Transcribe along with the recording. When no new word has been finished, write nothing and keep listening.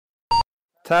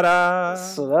Tada!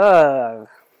 Sådär.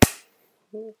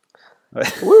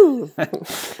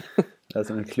 Det är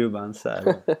som en klubba en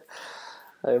säl.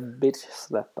 Jag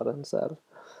bitch-släppa den säl.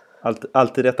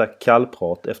 Alltid detta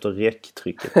kallprat efter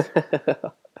räcktrycket.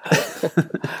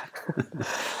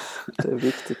 Det är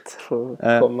viktigt för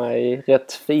att komma i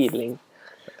rätt feeling.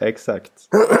 Exakt.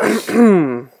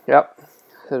 Ja,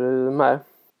 är du med?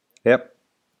 Ja.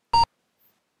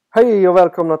 Hej och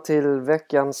välkomna till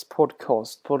veckans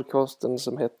podcast. Podcasten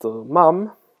som heter MAM.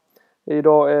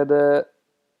 Idag är det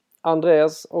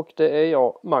Andreas och det är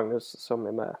jag, Magnus, som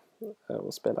är med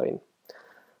och spelar in.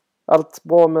 Allt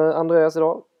bra med Andreas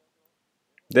idag?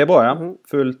 Det är bra, ja.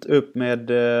 Fullt upp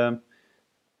med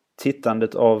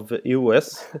tittandet av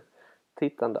OS.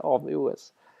 Tittande av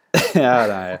OS. Ja,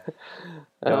 nej.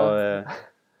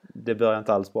 Det börjar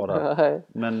inte alls bra där. Nej.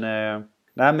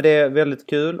 Men det är väldigt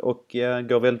kul och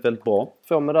går väldigt, väldigt bra.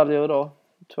 2 medaljer idag.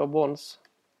 2 brons.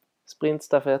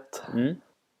 Sprintstafett.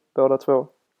 Båda 2.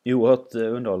 Oerhört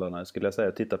underhållande skulle jag säga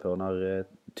att titta på när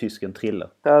tysken trillar.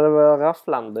 Ja, det var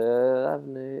rafflande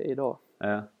även idag.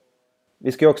 Ja.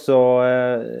 Vi ska också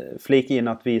flika in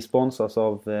att vi sponsras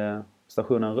av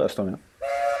stationen Röstånga.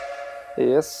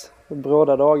 Yes.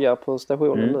 Bråda dagar på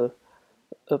stationen nu.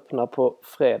 Öppna på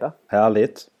fredag.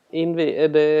 Härligt. Är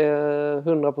det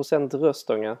 100%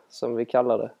 Röstånga som vi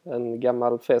kallar det. En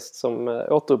gammal fest som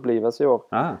återupplivas i år.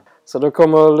 Så då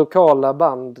kommer lokala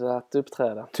band att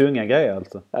uppträda. Tunga grejer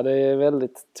alltså. Ja, det är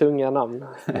väldigt tunga namn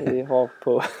vi har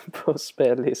på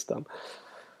spellistan.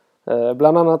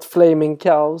 Bland annat Flaming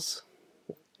Cows,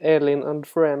 Elin and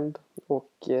Friend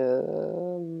och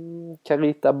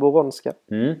Karita Boronska.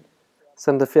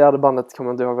 Sen det fjärde bandet kommer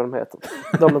jag inte ihåg vad de heter.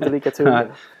 De är inte lika tunga.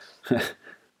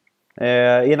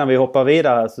 Innan vi hoppar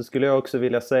vidare så skulle jag också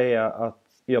vilja säga att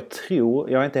jag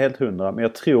är inte helt 100, men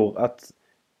jag tror att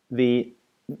vi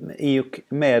i och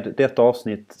med detta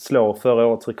avsnitt slår förra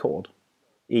årets rekord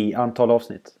i antal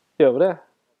avsnitt. Gör vi det?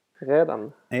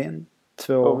 Redan? 1,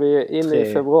 2, och vi är inne 3,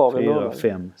 i februari 4, månad.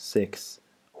 5, 6,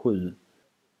 7.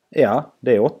 Ja,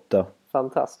 det är 8.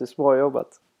 Fantastiskt bra jobbat.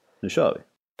 Nu kör vi.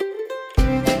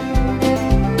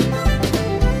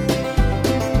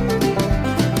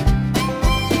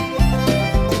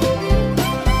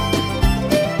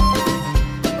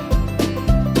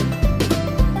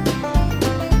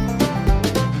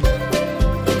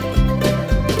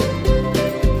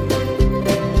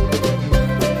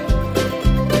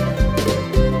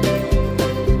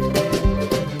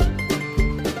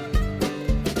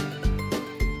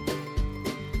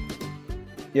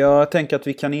 Jag tänker att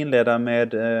vi kan inleda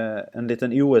med en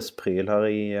liten OS-pryl här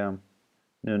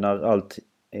nu när allt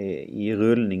är i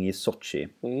rullning i Sochi.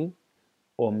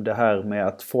 Om det här med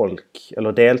att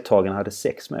deltagarna hade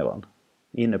sex med varandra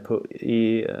inne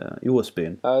i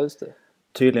OS-byn. Ja, just det.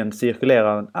 Tydligen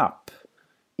cirkulerar en app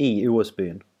i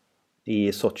OS-byn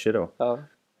i Sochi då. Ja.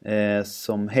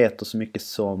 Som heter så mycket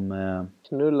som...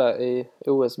 Knulla i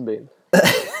OS-byn.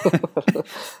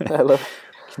 Eller...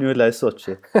 Knulla i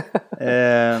Sochi.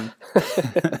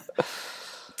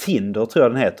 Tinder tror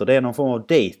jag den heter. Det är någon form av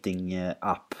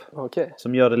dating-app. Okay.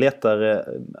 Som gör det lättare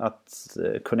att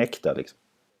connecta liksom.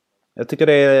 Jag tycker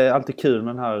det är alltid kul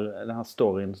med den här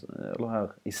storyn, eller den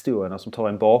här historierna som tar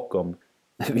en bakom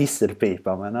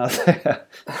visselpipa. Men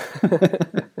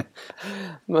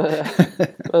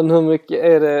hur mycket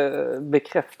är det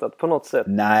bekräftat på något sätt?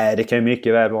 Nej, det kan ju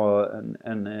mycket väl vara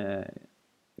en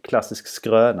klassisk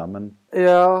skröna, men...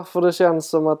 Ja, för det känns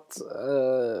som att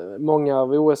många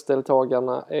av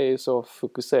OS-deltagarna är ju så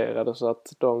fokuserade så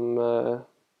att de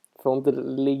får inte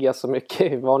ligga så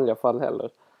mycket i vanliga fall heller.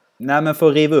 Nej, men för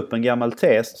att riva upp en gammal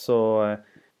tes så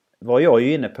var jag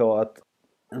ju inne på att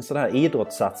en sån här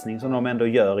idrottssatsning som de ändå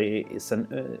gör i sen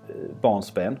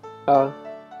barnsben. Ja.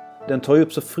 Den tar ju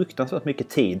upp så fruktansvärt mycket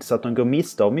tid så att de går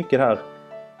miste av mycket här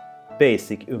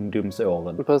basic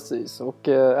ungdomsåren. Precis, och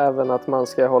även att man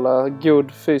ska hålla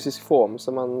god fysisk form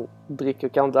så man dricker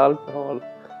kanske inte alkohol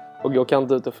och går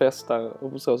kanske ut och festar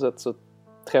och på så sätt så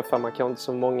träffar man kanske inte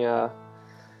så många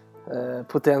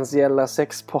potentiella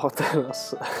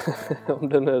sexpartners om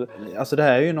det nu. Alltså det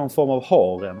här är ju någon form av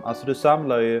harem. Alltså du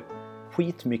samlar ju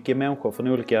skitmycket människor från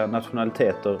olika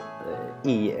nationaliteter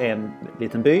i en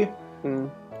liten by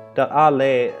där alla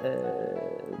är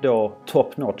då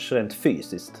top notch rent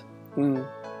fysiskt.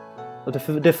 Och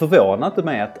det förvånar inte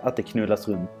mig att det knullas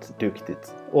runt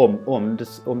duktigt om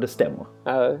det stämmer.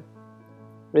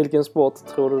 Vilken sport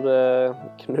tror du det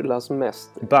knullas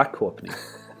mest? Backhoppning.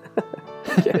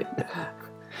 Okej.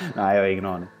 Nej, jag har ingen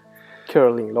aning.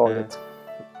 Curlinglaget.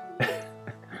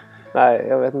 Nej,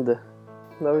 jag vet inte.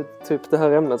 När vi tar upp det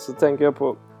här ämnet så tänker jag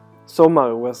på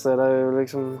sommar-OS är det ju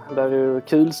liksom, där är ju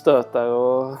kulstötar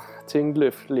och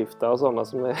tyngdlyftar och sådana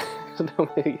som är, de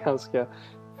är ganska,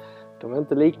 de är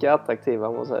inte lika attraktiva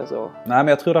om man säger så. Nej, men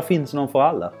jag tror det finns någon för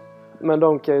alla. Men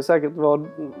de kan ju säkert vara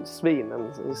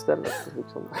svinen istället.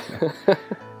 Liksom.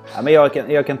 Ja, men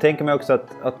jag kan tänka mig också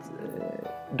att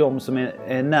de som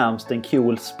är närmst en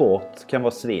cool sport kan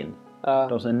vara svin. Ja.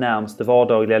 De som är närmst det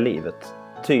vardagliga livet.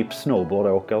 Typ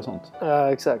snowboardåkare och sånt.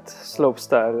 Ja, exakt.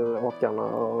 Slopestyle-åkarna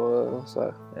och så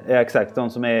här. Ja, exakt. De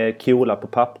som är coola på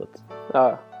pappret.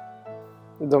 Ja.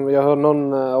 Jag hörde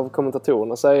någon av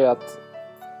kommentatorerna säga att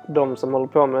de som håller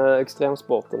på med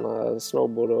extremsporterna,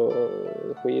 snowboard och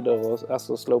skidor och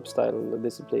alltså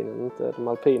slopestyle-disciplinen, inte de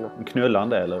alpina.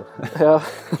 Knullande eller? Ja,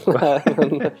 nej,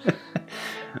 men...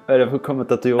 Vad är det för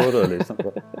kommentatorer du lyssnar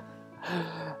på?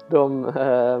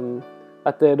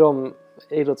 Att det är de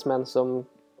idrottsmän som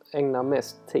ägnar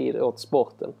mest tid åt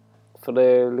sporten. För det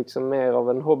är liksom mer av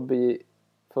en hobby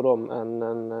för dem än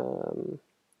en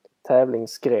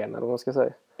tävlingsgren, eller vad man ska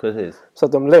säga. Precis. Så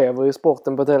att de lever i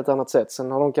sporten på ett helt annat sätt.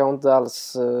 Sen har de kanske inte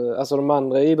alls... Alltså de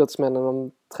andra idrottsmännen,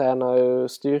 de tränar ju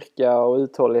styrka och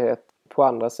uthållighet på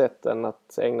andra sätt än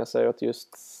att ägna sig åt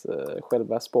just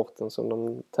själva sporten som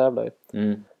de tävlar i.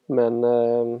 Mm. Men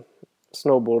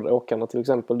snowboardåkarna till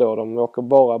exempel då, de åker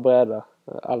bara bräda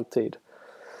alltid.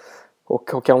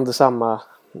 Och har kanske inte samma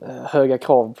höga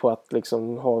krav på att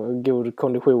liksom ha god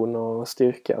kondition och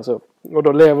styrka. Så. Och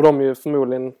då lever de ju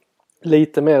förmodligen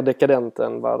lite mer dekadent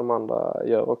än vad de andra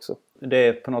gör också. Det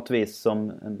är på något vis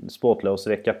som en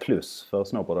sportlovsvecka plus för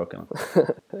snowboardåkarna.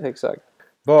 Exakt.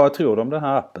 Vad tror du om den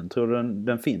här appen? Tror du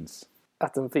den finns?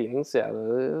 Att den finns, ja,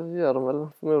 det gör de väl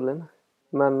förmodligen.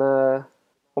 Men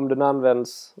om den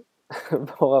används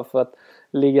bara för att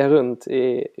ligga runt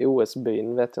i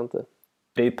OS-byn vet jag inte.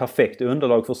 Det är ju perfekt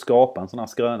underlag för att skapa en sån här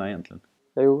skröna egentligen.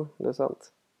 Jo, det är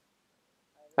sant.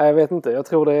 Nej, jag vet inte. Jag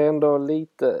tror det är ändå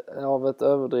lite av ett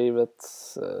överdrivet...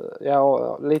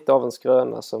 Ja, lite av en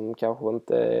skröna som kanske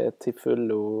inte är till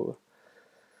fullo...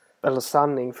 Eller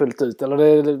sanning fullt ut. Eller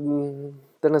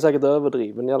den är säkert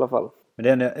överdriven i alla fall. Men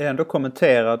den är ändå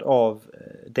kommenterad av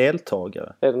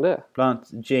deltagare. Är den det? Bland annat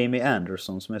Jamie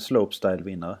Anderson som är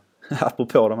slopestyle-vinnare.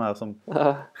 Apropå de här som...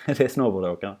 det är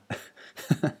snowboardåkarna.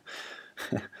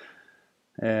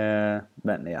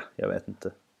 Men ja, jag vet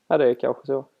inte. Ja, det är kanske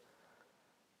så.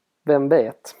 Vem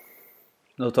vet?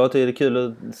 Nu tar jag till det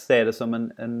kul att se det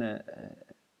som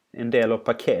en del av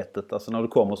paketet. Alltså när du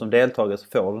kommer som deltagare så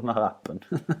får du den här appen.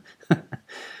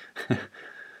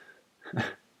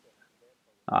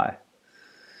 Nej.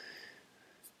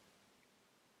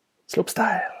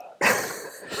 Slopestyle!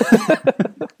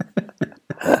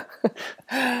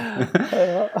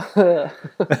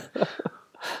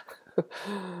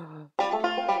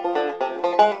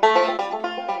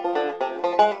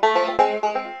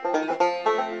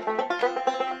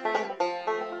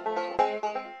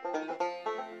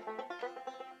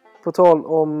 På tal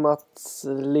om att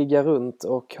ligga runt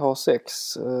och ha sex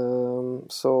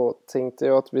så tänkte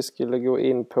jag att vi skulle gå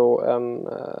in på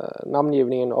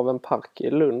namngivningen av en park i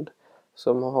Lund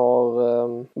som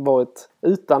har varit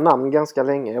utan namn ganska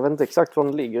länge. Jag vet inte exakt var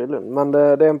den ligger i Lund, men det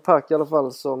är en park i alla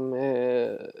fall som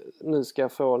nu ska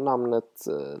få namnet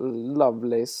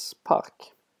Lovelace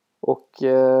Park. Och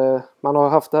man har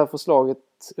haft det här förslaget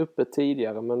uppe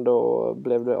tidigare, men då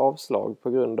blev det avslag på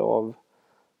grund av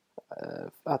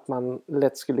att man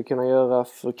lätt skulle kunna göra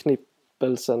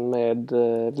förknippelsen med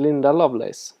Linda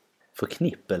Lovelace.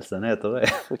 Förknippelsen heter det?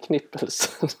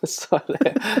 Förknippelsen, sa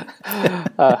det.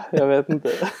 Ja, jag vet inte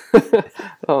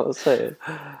vad man säger.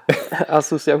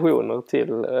 Associationer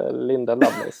till Linda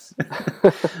Lovelace.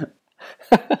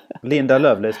 Linda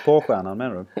Lovelace, porrstjärnan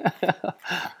menar du?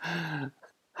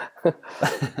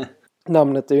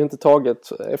 Namnet är ju inte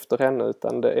taget efter henne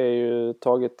utan det är ju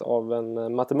taget av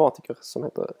en matematiker som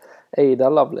heter Ada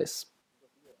Lovelace.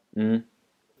 Mm.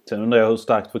 Sen undrar jag hur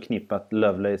starkt förknippat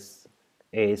Lovelace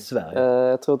är i Sverige.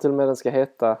 Jag tror till och med den ska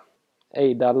heta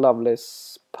Ada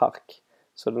Lovelace Park.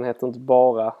 Så den heter inte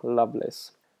bara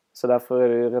Lovelace. Så därför är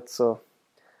det ju rätt så...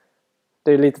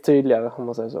 Det är lite tydligare om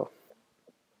man säger så.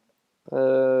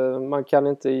 Man kan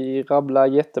inte rabbla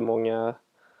jättemånga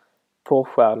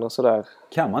porrstjärnor sådär.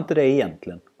 Kan man inte det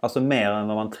egentligen? Alltså mer än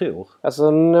vad man tror.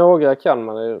 Alltså några kan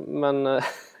man ju. Men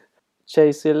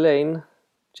Chasey Lane,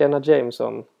 Jenna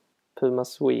Jameson, Puma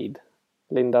Swede,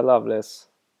 Linda Lovelace.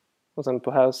 Och sen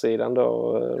på här sidan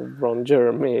då Ron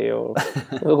Jeremy och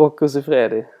Rocco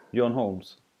Siffredi. John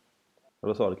Holmes.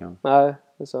 Eller sa det kan? Nej,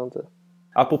 det sa jag inte.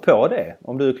 Apropå det,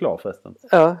 om du är klar förresten.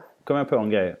 Ja. Kom jag på en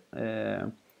grej.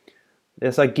 Det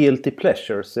är så här guilty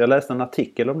pleasures. Jag läste en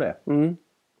artikel om det. Mm.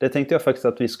 Det tänkte jag faktiskt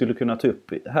att vi skulle kunna ta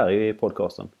upp här i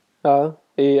podcasten. Ja,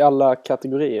 i alla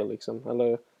kategorier liksom.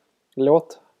 Eller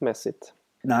låtmässigt.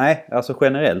 Nej, alltså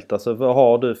generellt. Alltså vad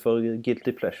har du för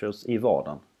guilty pleasures i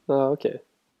vardagen? Ja, okej.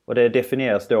 Och det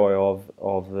definieras då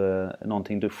av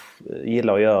någonting du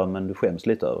gillar att göra men du skäms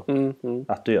lite över.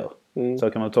 Att du gör.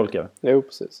 Så kan man tolka det. Jo,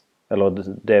 precis. Eller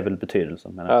det är väl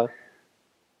betydelsen. Men Ja.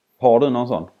 har du någon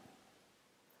sån?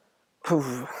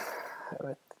 Jag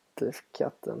vet inte,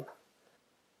 katten.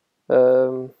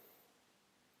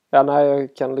 Ja, nej,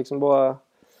 jag kan liksom bara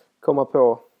komma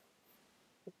på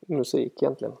musik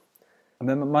egentligen.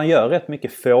 Men man gör rätt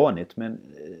mycket fånigt. Men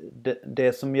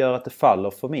det som gör att det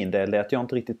faller för min del är att jag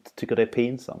inte riktigt tycker det är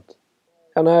pinsamt.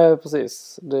 Ja, nej,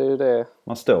 precis. Det är ju det.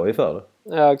 Man står ju för det.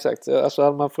 Ja, exakt. Alltså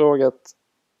hade man frågat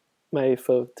mig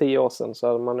för 10 år sedan så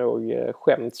hade man nog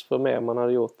skämts för mer man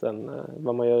hade gjort än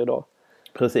vad man gör idag.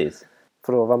 Precis.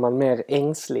 För då var man mer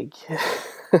ängslig.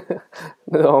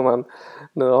 Nu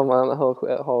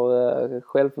har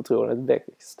självförtroendet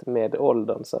växt med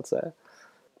åldern så att säga.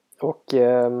 Och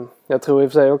jag tror i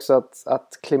och för sig också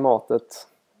att klimatet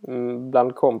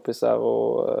bland kompisar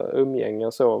och umgänge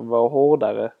och så var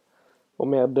hårdare och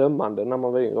mer dömande när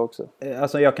man var yngre också.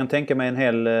 Alltså jag kan tänka mig en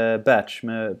hel batch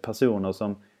med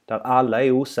personer där alla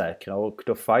är osäkra och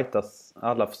då fightas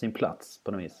alla för sin plats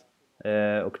på något vis.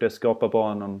 Och det skapar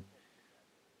bara någon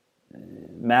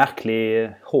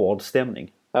märklig, hård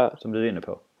stämning som du är inne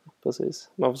på. Precis.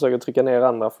 Man försöker trycka ner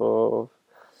andra för att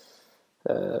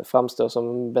framstå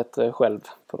som bättre själv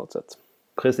på något sätt.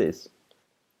 Precis.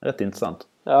 Rätt intressant.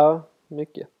 Ja,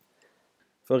 mycket.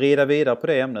 För att rida vidare på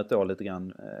det ämnet då lite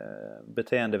grann.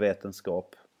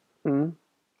 Beteendevetenskap.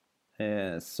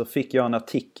 Så fick jag en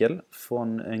artikel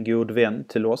från en god vän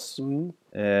till oss.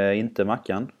 Inte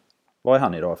Mackan. Var är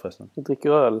han idag förresten? Jag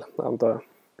dricker öl, antar jag.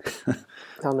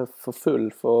 Han är för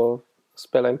full för att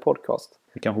spela en podcast.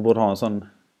 Vi kanske borde ha en sån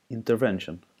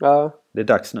intervention. Ja. Det är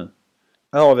dags nu.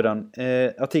 Här har vi den.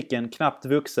 Artikeln knappt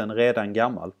vuxen, redan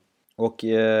gammal. Och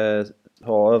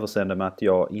har överseende med att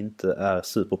jag inte är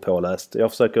superpåläst.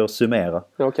 Jag försöker summera.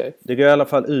 Okay. Det går i alla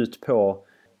fall ut på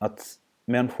att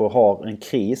människor har en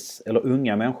kris. Eller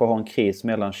unga människor har en kris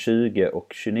mellan 20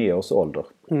 och 29 års ålder.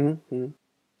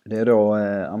 Det är då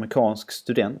amerikansk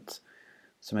student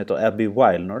som heter Abby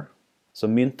Wilner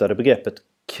som myntade begreppet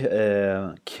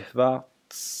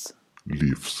kvarts...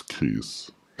 livskris.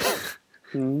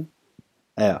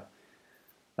 Ja.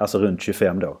 Alltså runt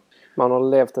 25 då. Man har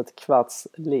levt ett kvarts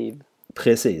liv.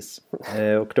 Precis.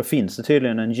 Och då finns det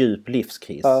tydligen en djup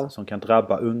livskris som kan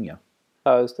drabba unga.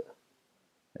 Ja, just det.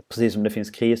 Precis som det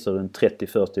finns kriser runt 30,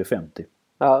 40 och 50.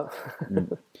 Ja.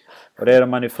 Och det är då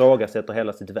man ifrågasätter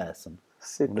hela sitt väsen.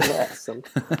 Sitt väsen.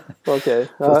 Okej.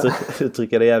 För att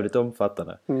uttrycka det jävligt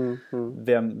omfattande.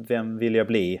 Vem vill jag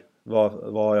bli? Vad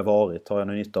har jag varit? Har jag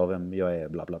någon nytta av vem jag är?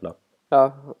 Bla bla bla.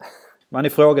 Ja. Man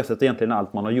ifrågasätter egentligen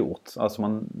allt man har gjort. Alltså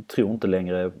man tror inte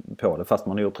längre på det. Fast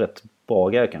man har gjort rätt bra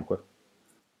grejer kanske.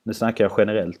 Nu snackar jag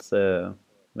generellt.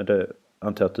 Men det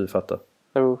antar jag att du fattar.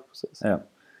 Jo, precis. Ja.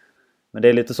 Men det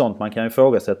är lite sånt man kan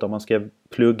ifrågasätta om man ska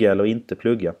plugga eller inte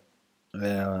plugga.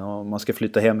 Om man ska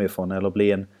flytta hemifrån eller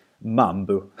bli en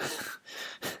mambo.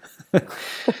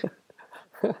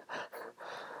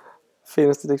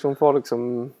 Finns det liksom folk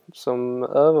som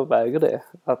överväger det?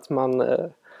 Att man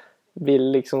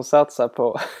vill liksom satsa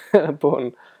på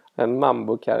en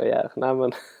mambo-karriär? Nej,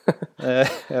 men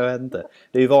jag vet inte.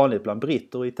 Det är ju vanligt bland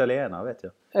britter och italienare, vet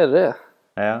jag. Är det?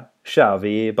 Ja.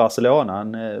 Xavi i Barcelona,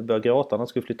 han började gråta när han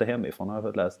skulle flytta hemifrån, har jag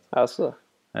fått läst. Alltså?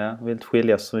 Ja, vill inte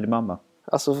skiljas från din mamma.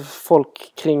 Alltså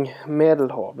folk kring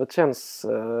Medelhavet känns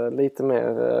lite mer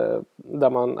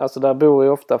där bor ju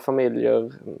ofta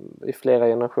familjer i flera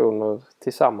generationer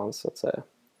tillsammans så att säga.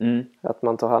 Att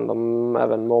man tar hand om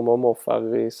även mormor och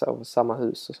morfar i samma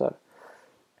hus och så här.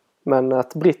 Men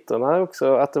att britterna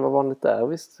också, att det var vanligt där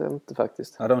visste jag inte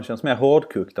faktiskt. Ja, de känns mer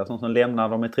hårdkokta, som lämnar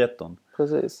dem i 13.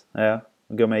 Precis. Ja,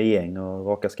 går med i gäng och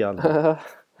raka skallen.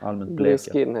 Allmänt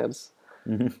bleka. Blir skinheads.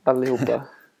 Allihopa.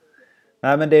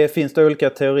 Nej, men det finns då olika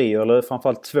teorier, eller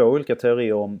framförallt 2 olika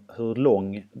teorier om hur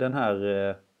lång den här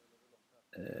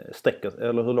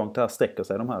hur långt det här sträcker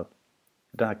sig,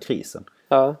 den här krisen.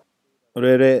 Ja. Och då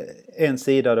är det en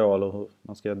sida då, eller hur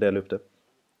man ska dela upp det.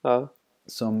 Ja.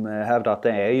 Som hävdar att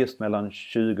det är just mellan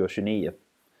 20 och 29.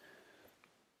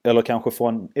 Eller kanske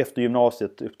från efter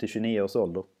gymnasiet upp till 29 års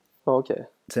ålder. Okej.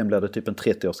 Sen blir det typ en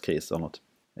 30-årskris eller något.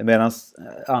 Medan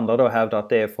andra då hävdar att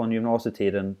det är från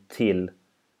gymnasietiden till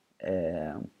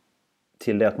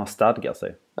det att man stadgar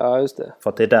sig. Ja, just det. För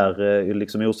att det är där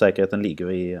liksom osäkerheten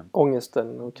ligger i...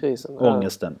 Ångesten och krisen.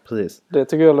 Ångesten, precis. Det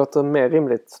tycker jag låter mer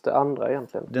rimligt, det andra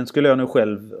egentligen. Den skulle jag nog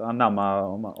själv anamma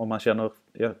om man känner...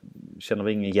 Jag känner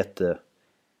väl ingen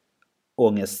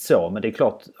ångest så. Men det är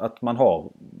klart att man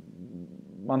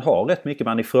har rätt mycket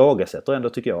man ifrågasätter ändå,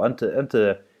 tycker jag.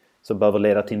 Inte som behöver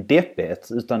leda till en deppighet,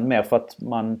 utan mer för att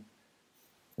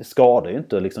det skadar ju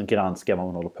inte att liksom granska vad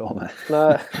man håller på med.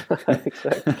 Nej,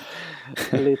 exakt.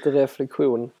 Lite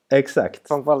reflektion. Exakt.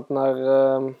 Framförallt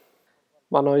när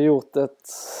man har gjort ett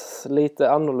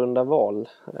lite annorlunda val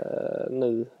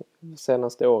nu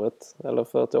senaste året, eller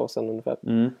för ett år sedan ungefär.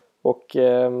 Och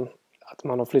att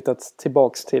man har flyttat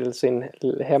tillbaks till sin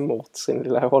hemort, sin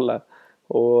lilla hålla,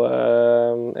 och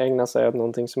ägna sig åt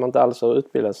någonting som man inte alls har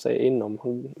utbildat sig inom.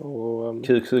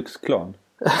 Ku Klux Klan.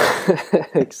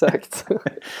 Exakt.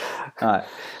 Nej.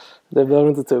 Det behöver vi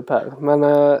inte ta upp här. Men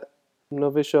nu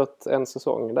har vi kört en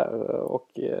säsong där, och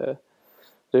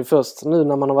det är först nu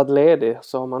när man har varit ledig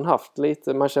så har man haft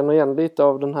lite, man känner igen lite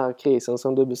av den här krisen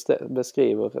som du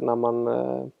beskriver, när man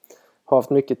har haft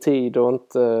mycket tid och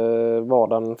inte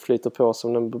vardagen flyter på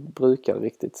som den brukar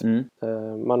riktigt.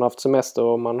 Man har haft semester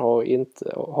och man har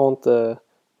inte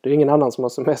det är ingen annan som har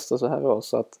semester så här år,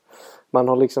 så att man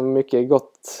har liksom mycket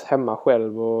gått hemma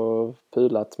själv och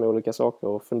pulat med olika saker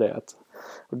och funderat.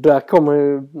 Och där kommer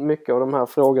ju mycket av de här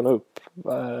frågorna upp.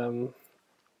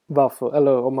 Varför,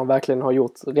 eller om man verkligen har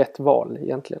gjort rätt val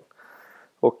egentligen.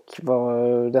 Och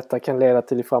vad detta kan leda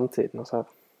till i framtiden och så här.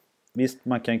 Visst,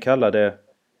 man kan kalla det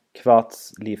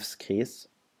kvartslivskris.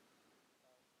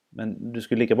 Men du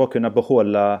skulle lika bra kunna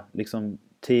behålla liksom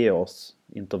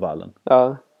 10-årsintervallen.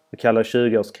 Ja. Vi kallar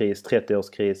 20-årskris,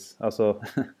 30-årskris. Alltså...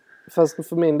 Fast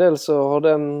för min del så har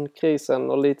den krisen,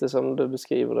 och lite som du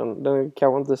beskriver den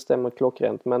kanske inte stämmer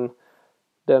klockrent, men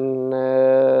den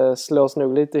slås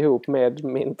nog lite ihop med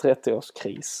min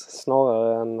 30-årskris.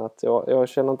 Snarare än att jag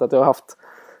känner inte att jag har haft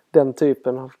den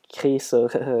typen av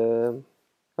kriser.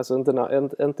 Alltså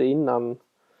inte innan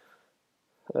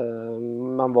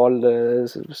man valde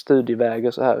studieväg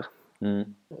och så här.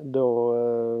 Då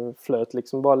flöt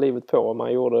liksom bara livet på och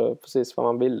man gjorde precis vad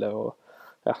man ville och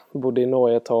bodde i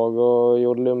Norge ett tag och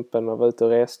gjorde lumpen och var ute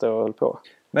och reste och höll på.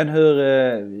 Men hur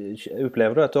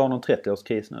upplever du att du har någon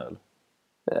 30-årskris nu eller?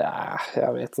 Ja,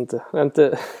 jag vet inte.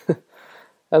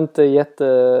 Inte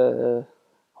jättehårt.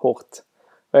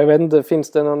 Jag vet inte,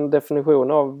 finns det någon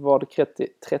definition av vad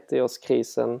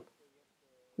 30-årskrisen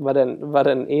vad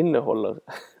den innehåller?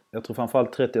 Jag tror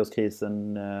framförallt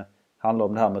 30-årskrisen handlar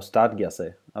om det här med att stadga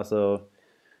sig. Alltså...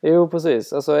 Jo,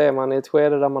 precis. Alltså är man i ett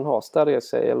skede där man har stadgat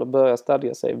sig eller börjar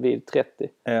stadga sig vid 30.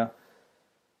 Ja.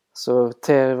 Så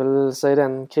ter väl sig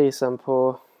den krisen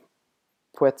på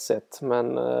ett sätt.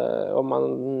 Men om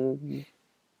man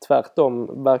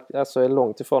tvärtom alltså är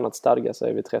långt ifrån att stadga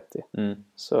sig vid 30.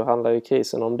 Så handlar ju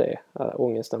krisen om det.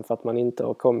 Ångesten för att man inte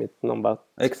har kommit någon vart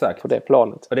på det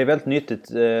planet. Och det är väldigt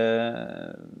nyttigt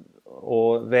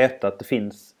att veta att det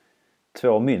finns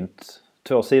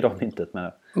två sidor av myntet med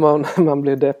det. Man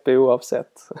blir deppig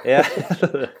oavsett. Ja,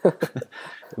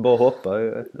 bara hoppa.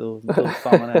 Hur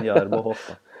fan man än gör det, bara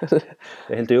hoppa.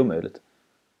 Det är helt omöjligt.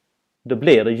 Då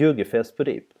blir det juggefest på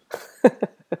Deep.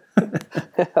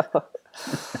 Ja,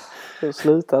 då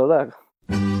slutar det där.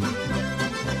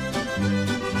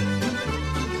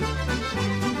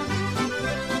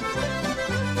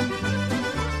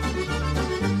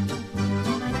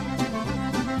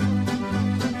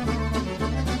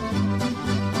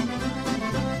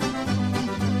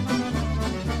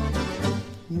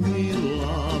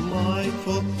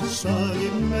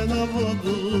 Šaljme na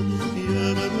vodu,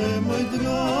 jer me moj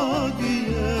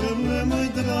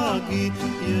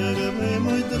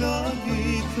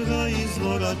dragi, kraj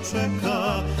izvora čeka.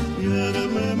 Jer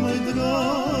me moj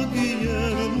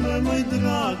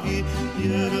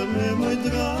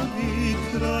dragi,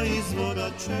 kraj izvora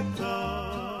čeka.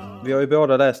 Vi har ju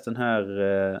båda läst den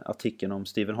här artikeln om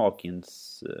Stephen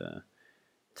Hawkins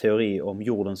teori om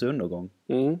jordens undergång.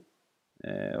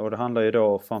 Och det handlar ju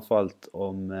då framförallt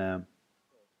om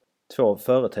två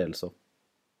företeelser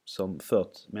som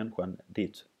fört människan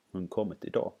dit hon kommit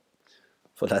idag.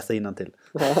 Får läsa innantill.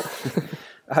 Ja.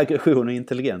 Aggression och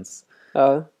intelligens.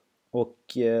 Ja. Och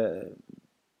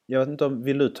jag vet inte om,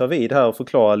 vill du ta vid här och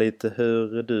förklara lite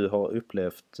hur du har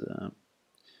upplevt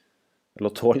eller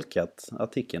tolkat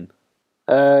artikeln?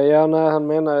 Ja,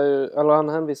 han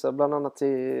hänvisar bland annat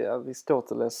till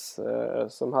Aristoteles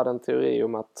som hade en teori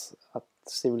om att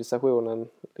civilisationen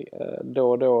då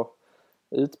och då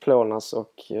utplånas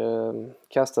och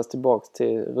kastas tillbaka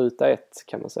till ruta 1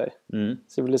 kan man säga.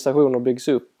 Civilisationer byggs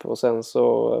upp och sen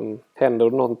så händer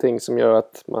någonting som gör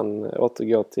att man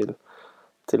återgår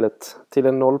till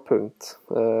en nollpunkt.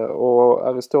 Och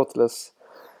Aristoteles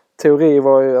teori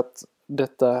var ju att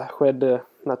detta skedde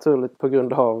naturligt på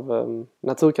grund av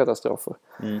naturkatastrofer.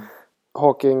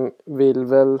 Hawking vill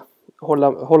väl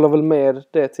håller väl med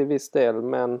det till viss del,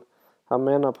 men han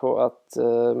menar på att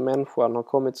människan har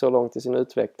kommit så långt i sin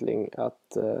utveckling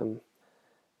att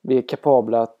vi är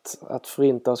kapabla att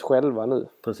förinta oss själva nu.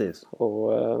 Precis.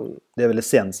 Och, det är väl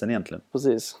essensen egentligen.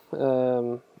 Precis.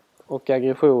 Och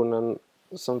aggressionen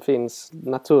som finns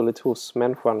naturligt hos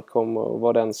människan kommer att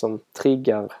vara den som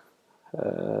triggar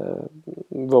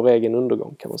vår egen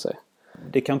undergång, kan man säga.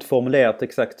 Det kan inte formulerat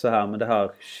exakt så här, men det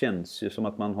här känns ju som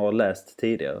att man har läst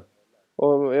tidigare.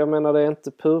 Och jag menar, det är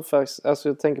inte purfax. Alltså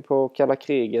jag tänker på kalla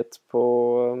kriget,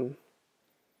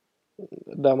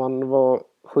 där man var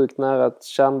sjukt nära ett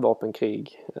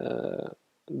kärnvapenkrig.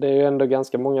 Det är ju ändå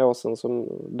ganska många år sedan som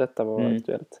detta var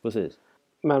aktuellt. Precis.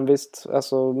 Men visst,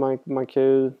 alltså man kan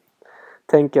ju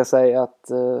tänka sig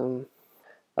att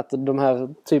de här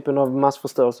typen av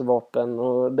massförstörelsevapen,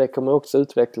 och det kommer också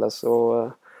utvecklas, och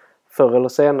förr eller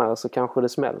senare så kanske det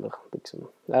smäller. Liksom.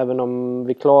 Även om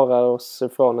vi klarar oss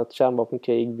från ett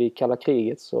kärnvapenkrig vid kalla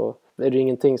kriget, så är det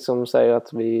ingenting som säger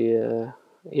att vi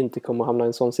inte kommer hamna i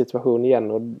en sån situation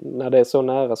igen. Och när det är så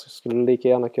nära så skulle det lika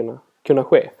gärna kunna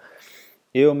ske.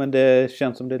 Jo, men det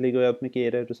känns som det ligger rätt mycket i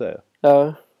det du säger.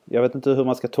 Ja. Jag vet inte hur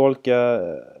man ska tolka,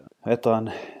 vad heter han,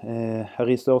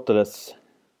 Aristoteles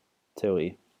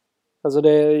teori. Alltså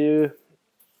det är ju...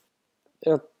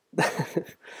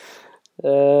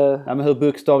 Ja, men hur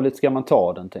bokstavligt ska man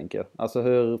ta den, tänker jag? Alltså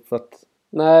hur, för att...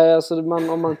 Nej, alltså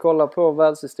om man kollar på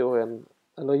världshistorien,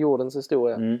 eller jordens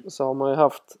historia, så har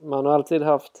man har alltid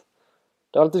haft,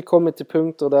 det har alltid kommit till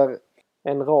punkter där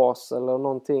en ras eller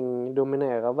någonting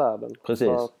dominerar världen.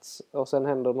 Precis. Och sen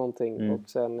händer någonting och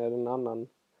sen är det en annan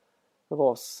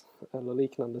ras eller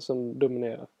liknande som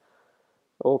dominerar.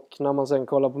 Och när man sen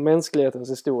kollar på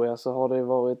mänsklighetens historia så har det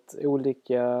varit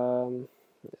olika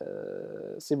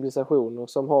civilisationer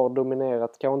som har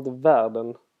dominerat, kanske inte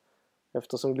världen,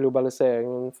 eftersom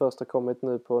globaliseringen först har kommit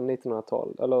nu på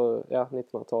 1900-talet. Eller ja,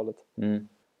 1900-talet.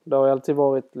 Det har alltid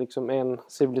varit liksom en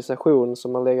civilisation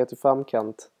som har legat i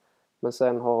framkant. Men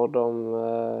sen har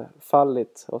de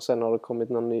fallit och sen har det kommit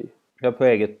någon ny. Ja, på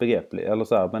eget begrepp eller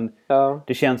så här. Men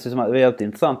det känns ju som att det är väldigt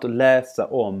intressant att läsa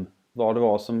om vad det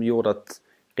var som gjorde att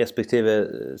respektive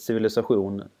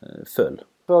civilisation föll.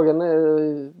 Frågan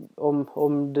är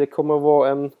om det kommer att vara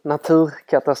en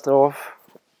naturkatastrof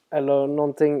eller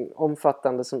någonting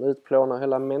omfattande som utplånar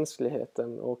hela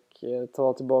mänskligheten och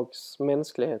tar tillbaks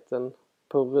mänskligheten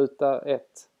på ruta 1.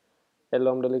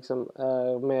 Eller om det liksom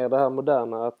är mer det här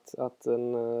moderna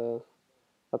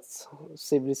att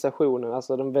civilisationen,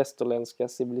 alltså den västerländska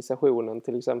civilisationen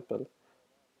till exempel,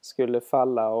 skulle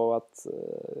falla och att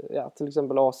till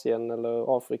exempel Asien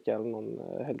eller Afrika eller någon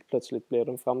helt plötsligt blir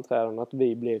de framträdande, att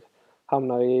vi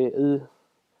hamnar i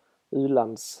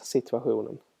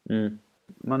u-landssituationen.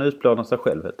 Man utplånar sig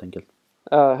själv helt enkelt.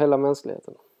 Ja, hela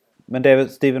mänskligheten. Men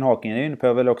det Stephen Hawking är inne på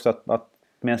är väl också att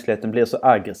mänskligheten blir så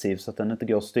aggressiv så att den inte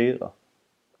går att styra.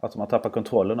 Att man tappar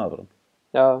kontrollen över den.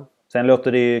 Ja. Sen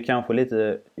låter det ju kanske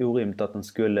lite orimligt att den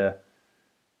skulle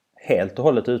helt och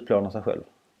hållet utplåna sig själv.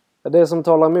 Det som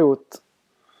talar emot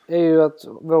är ju att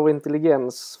vår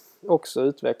intelligens också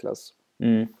utvecklas.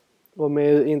 Och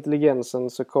med intelligensen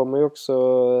så kommer ju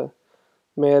också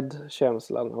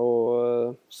medkänslan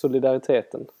och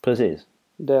solidariteten. Precis.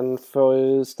 Den får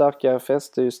ju starkare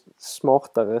fäste ju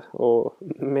smartare och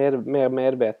mer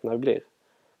medvetna vi blir.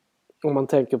 Om man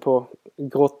tänker på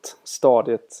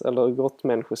grottstadiet eller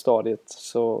grottmänniskostadiet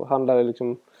så handlar det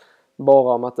liksom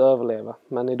bara om att överleva.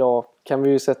 Men idag kan vi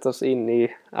ju sätta oss in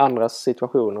i andras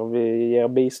situationer. Vi ger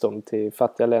bistånd till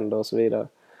fattiga länder och så vidare.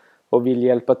 Och vill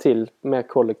hjälpa till mer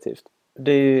kollektivt.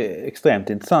 Det är ju extremt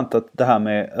intressant att det här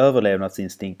med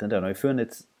överlevnadsinstinkten, den har ju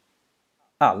funnits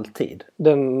alltid.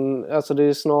 Alltså det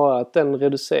är snarare att den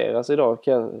reduceras idag,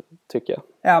 kan jag tycka.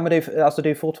 Ja, men det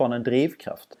är fortfarande en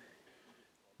drivkraft.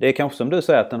 Det är kanske som du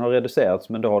säger att den har reducerats,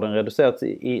 men då har den reducerats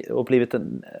och blivit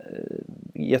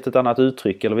gett ett annat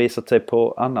uttryck eller visat sig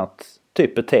på annat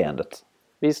typ beteendet.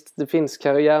 Visst, det finns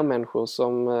karriärmänniskor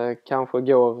som kanske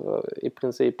går i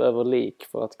princip över lik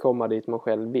för att komma dit man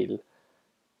själv vill.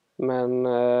 Men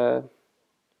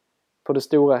på det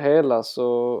stora hela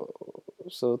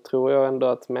så tror jag ändå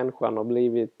att människan har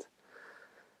blivit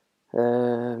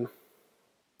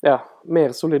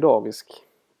mer solidarisk.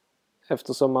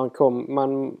 Eftersom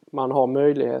man har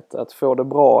möjlighet att få det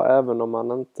bra även om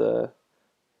man inte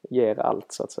ger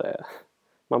allt, så att säga.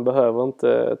 Man behöver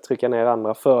inte trycka ner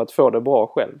andra för att få det bra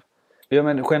själv. Ja,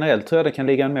 men generellt tror jag det kan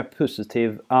ligga en mer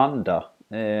positiv anda.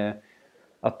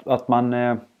 Att man...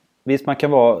 Visst, man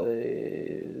kan vara...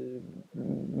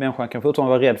 Människan kan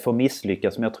fortfarande vara rädd för att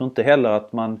misslyckas, men jag tror inte heller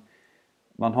att man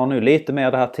har nu lite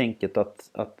mer det här tänket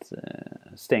att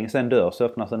stängs en dörr så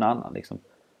öppnas en annan liksom.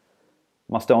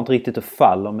 man står inte riktigt och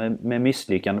faller med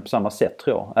misslyckande på samma sätt,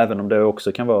 tror jag. Även om det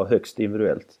också kan vara högst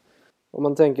individuellt. Om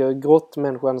man tänker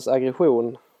grottmänniskans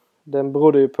aggression, den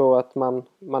berodde ju på att man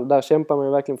där kämpar man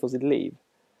ju verkligen för sitt liv.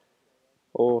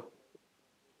 Och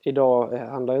idag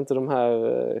handlar inte de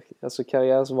här, alltså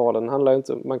karriärsvalen handlar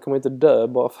inte, man kommer inte dö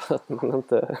bara för att man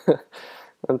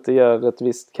inte gör ett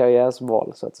visst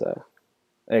karriärsval, så att säga.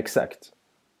 Exakt.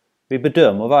 Vi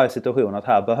bedömer varje situation att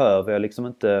här behöver jag liksom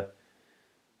inte,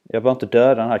 jag behöver inte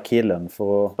döda den här killen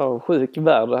för att... Ja, sjuk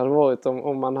värld det hade varit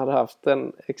om man hade haft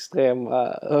den extrema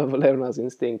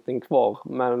överlevnadsinstinkten kvar,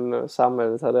 men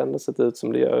samhället hade ändå sett ut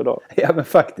som det gör idag. Ja, men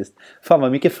faktiskt. Fan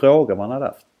vad mycket frågor man hade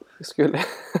haft.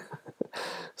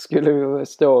 Skulle vi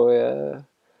stå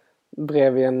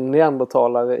bredvid en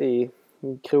neandertalare i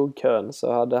krogkön,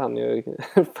 så hade han ju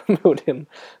förmodligen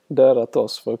dödat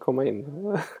oss för att komma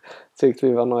in. Tyckte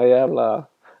vi var några jävla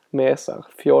mesar,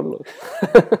 fjollor.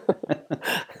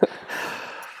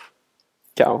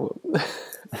 Kanske.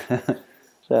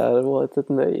 Det hade varit ett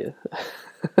nöje.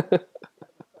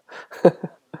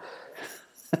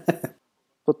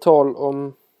 På tal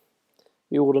om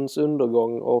jordens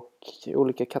undergång och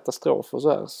olika katastrofer så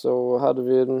här, så hade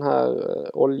vi den här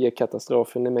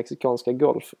oljekatastrofen i Mexikanska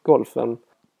golfen,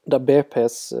 där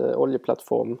BP:s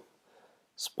oljeplattform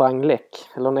sprang läck,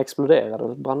 eller den exploderade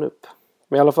och brann upp.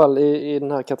 Men i alla fall i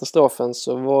den här katastrofen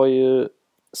så var ju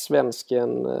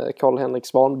svensken Carl-Henrik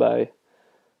Svanberg,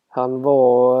 han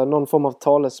var någon form av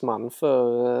talesman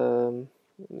för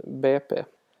BP.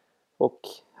 Och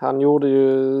han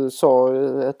sa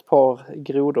ett par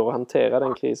grodor och hanterade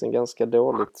den krisen ganska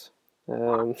dåligt.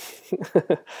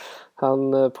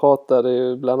 Han pratade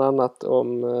ju bland annat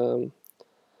om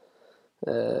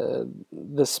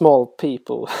the small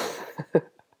people.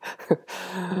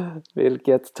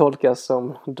 Vilket tolkas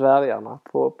som dvärgarna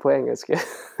på engelska.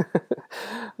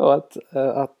 Och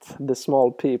att the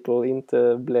small people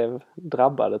inte blev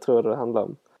drabbade, tror jag det handlar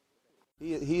om.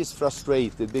 He is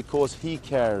frustrated because he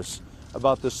cares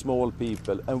about the small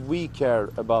people and we care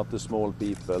about the small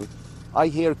people. I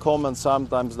hear comments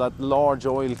sometimes that large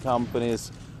oil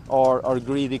companies are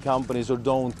greedy companies or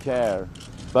don't care.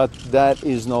 But that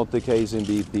is not the case in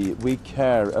BP. We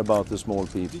care about the small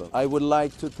people. I would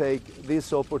like to take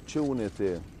this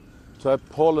opportunity to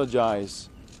apologize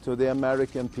to the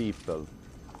American people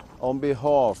on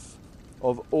behalf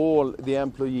of all the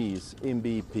employees in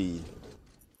BP.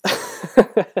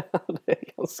 Det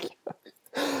är ganska...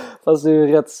 Fast det är ju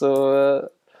rätt så...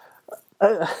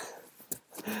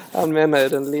 Han menar ju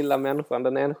den lilla människan,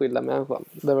 den enskilda människan.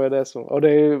 Det var ju det som... Och det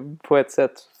är ju på ett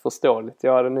sätt förståeligt.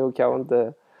 Jag hade nog kanske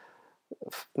inte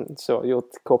så gjort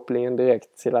kopplingen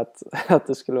direkt till att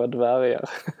det skulle vara dvärgar.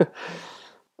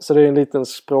 Så det är en liten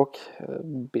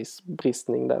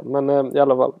språkbristning där. Men i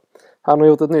alla fall. Han har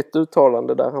gjort ett nytt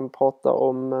uttalande där han pratar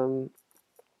om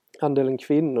andelen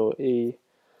kvinnor i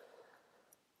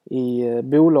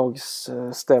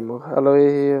bolagsstämmor eller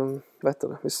i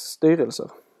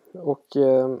styrelser, och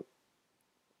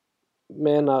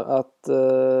menar att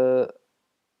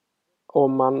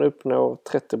om man uppnår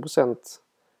 30%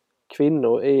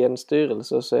 kvinnor i en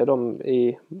styrelse så är de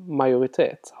i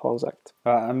majoritet, har han sagt.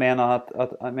 Han menar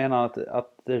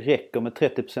att det räcker med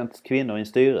 30% kvinnor i en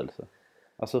styrelse.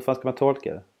 Alltså hur fan ska man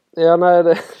tolka det? Ja, nej,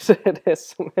 det är det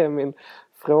som är min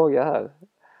fråga här.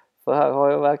 För här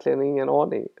har jag verkligen ingen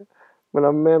aning. Men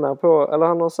han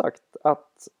har sagt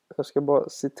att, jag ska bara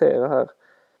citera här.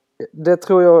 Det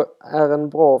tror jag är en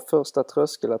bra första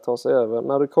tröskel att ta sig över.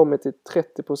 När du kommer till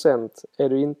 30% är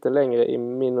du inte längre i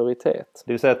minoritet.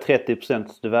 Det vill säga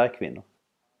 30% dvärgkvinnor.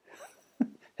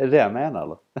 Är det jag menar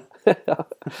eller? Ja.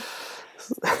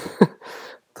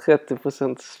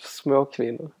 30%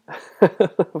 småkvinnor.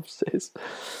 Precis.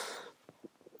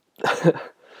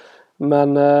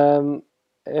 Men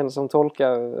en som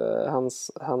tolkar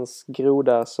hans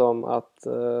groda som att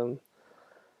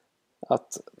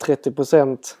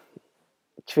 30%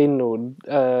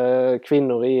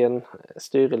 kvinnor i en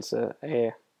styrelse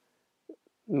är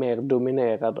mer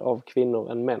dominerad av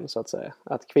kvinnor än män, så att säga.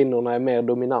 Att kvinnorna är mer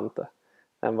dominanta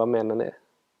än vad männen är.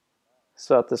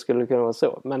 Så att det skulle kunna vara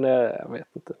så. Men jag vet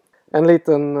inte. En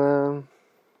liten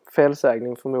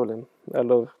felsägning förmodligen.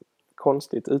 Eller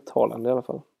konstigt uttalande i alla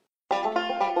fall.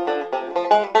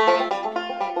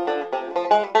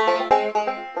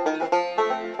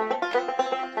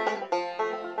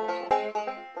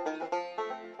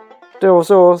 Då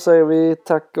så säger vi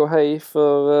tack och hej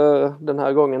för den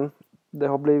här gången. Det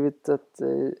har blivit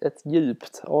ett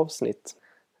djupt avsnitt.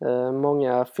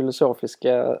 Många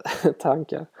filosofiska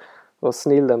tankar och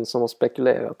snillen som har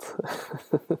spekulerat.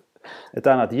 Ett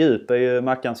annat djup är ju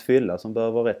Mackans fylla som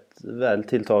bör vara rätt väl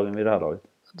tilltagen vid det här laget.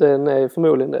 Den är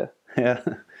förmodligen det. Ja.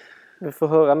 Vi får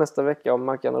höra nästa vecka om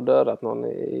Mackan har dödat någon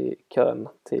i kön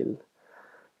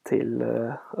till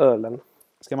ölen.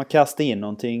 Ska man kasta in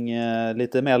någonting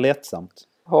lite mer lättsamt?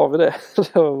 Har vi det?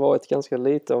 Det har varit ganska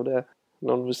lite av det.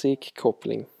 Någon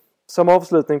musikkoppling. Som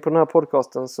avslutning på den här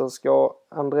podcasten så ska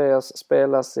Andreas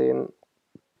spela sin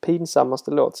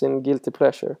pinsammaste låt, sin Guilty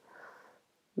Pleasure.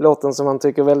 Låten som han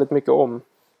tycker väldigt mycket om,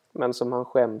 men som han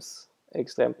skäms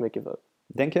extremt mycket för.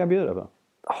 Den kan jag bjuda på.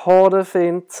 Ha det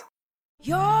fint!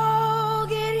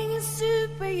 Jag är ingen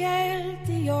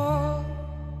superhjälte jag,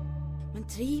 men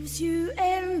trivs ju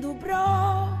ändå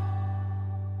bra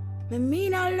med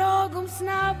mina lagom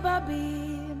snabba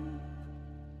ben.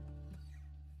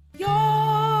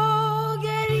 Jag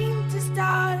är inte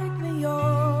stark, men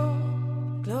jag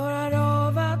klarar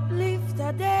av att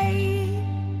lyfta dig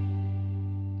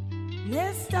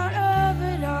nästan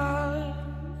överallt.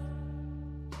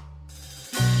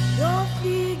 Jag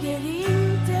flyger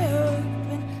inte högt,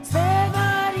 men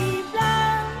svävar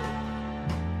ibland,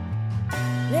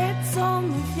 lätt som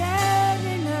en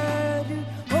fjäril när du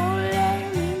håller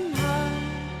min hand.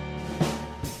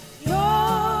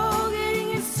 Jag är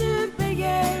ingen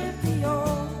superhjälte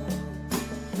jag,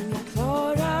 men jag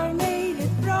klarar mig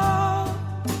rätt bra.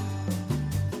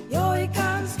 Jag är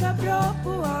ganska bra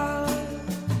på allt.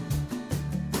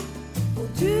 Och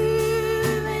du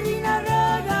med dina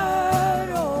röda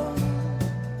öron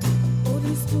och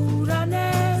din stora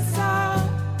näsa,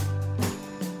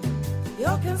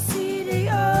 jag kan se dig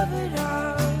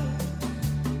överallt.